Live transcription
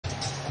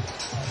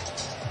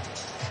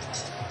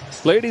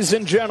Ladies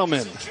and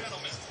gentlemen,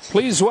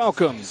 please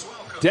welcome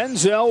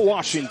Denzel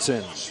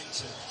Washington.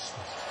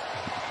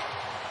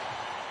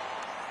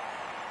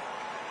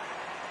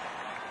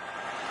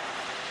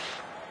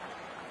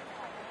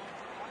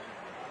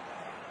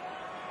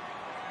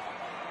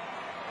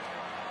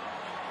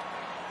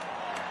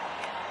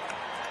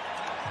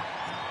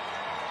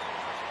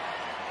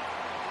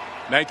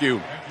 Thank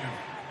you.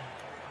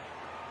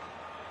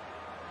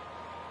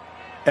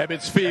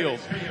 Ebbets Field,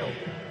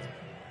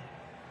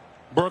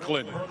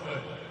 Brooklyn,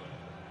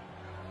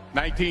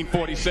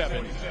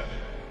 1947.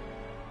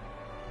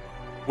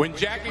 When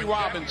Jackie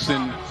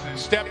Robinson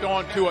stepped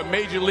onto a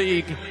Major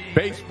League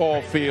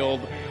Baseball field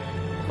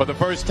for the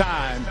first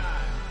time,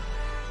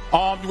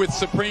 armed with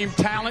supreme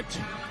talent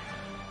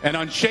and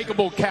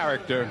unshakable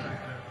character,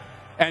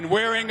 and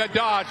wearing a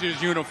Dodgers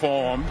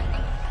uniform,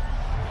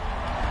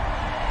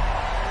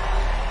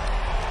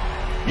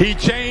 he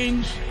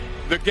changed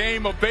the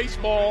game of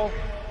baseball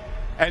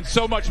and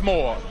so much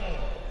more.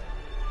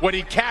 What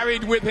he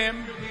carried with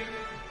him,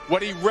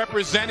 what he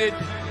represented,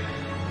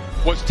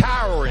 was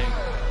towering.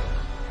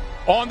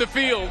 On the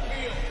field,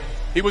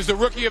 he was the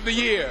Rookie of the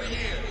Year,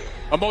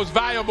 a most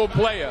valuable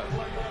player,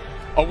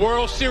 a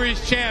World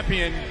Series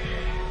champion,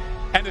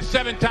 and a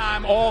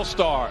 7-time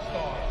All-Star.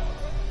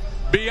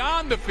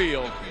 Beyond the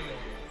field,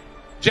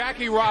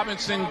 Jackie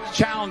Robinson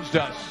challenged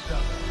us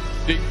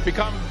to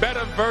become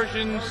better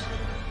versions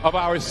of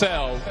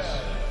ourselves.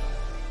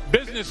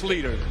 Business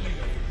leader,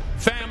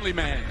 family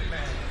man,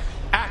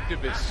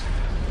 activist,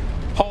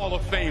 Hall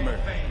of Famer.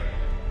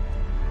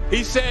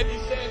 He said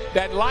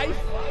that life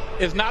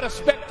is not a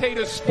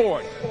spectator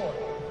sport,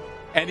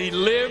 and he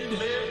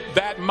lived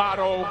that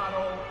motto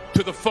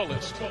to the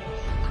fullest.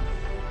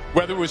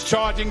 Whether it was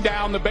charging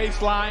down the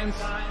baselines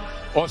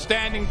or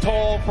standing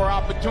tall for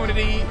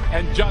opportunity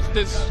and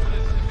justice,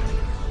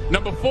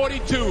 number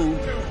 42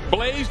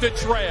 blazed a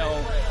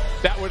trail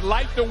that would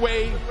light the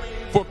way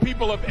for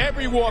people of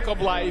every walk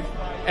of life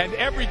and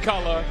every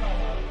color,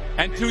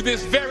 and to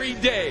this very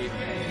day,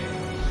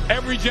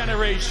 every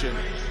generation.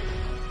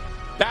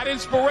 That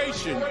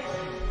inspiration,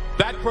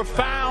 that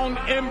profound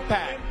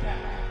impact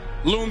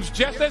looms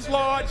just as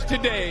large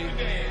today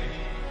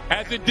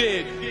as it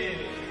did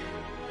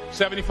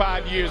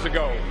 75 years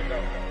ago.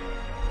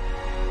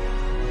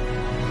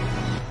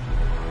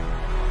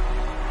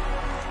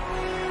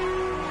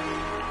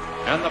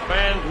 And the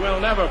fans will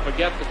never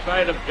forget the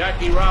sight of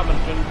Jackie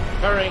Robinson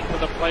hurrying to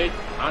the plate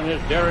on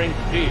his daring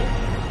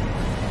steal.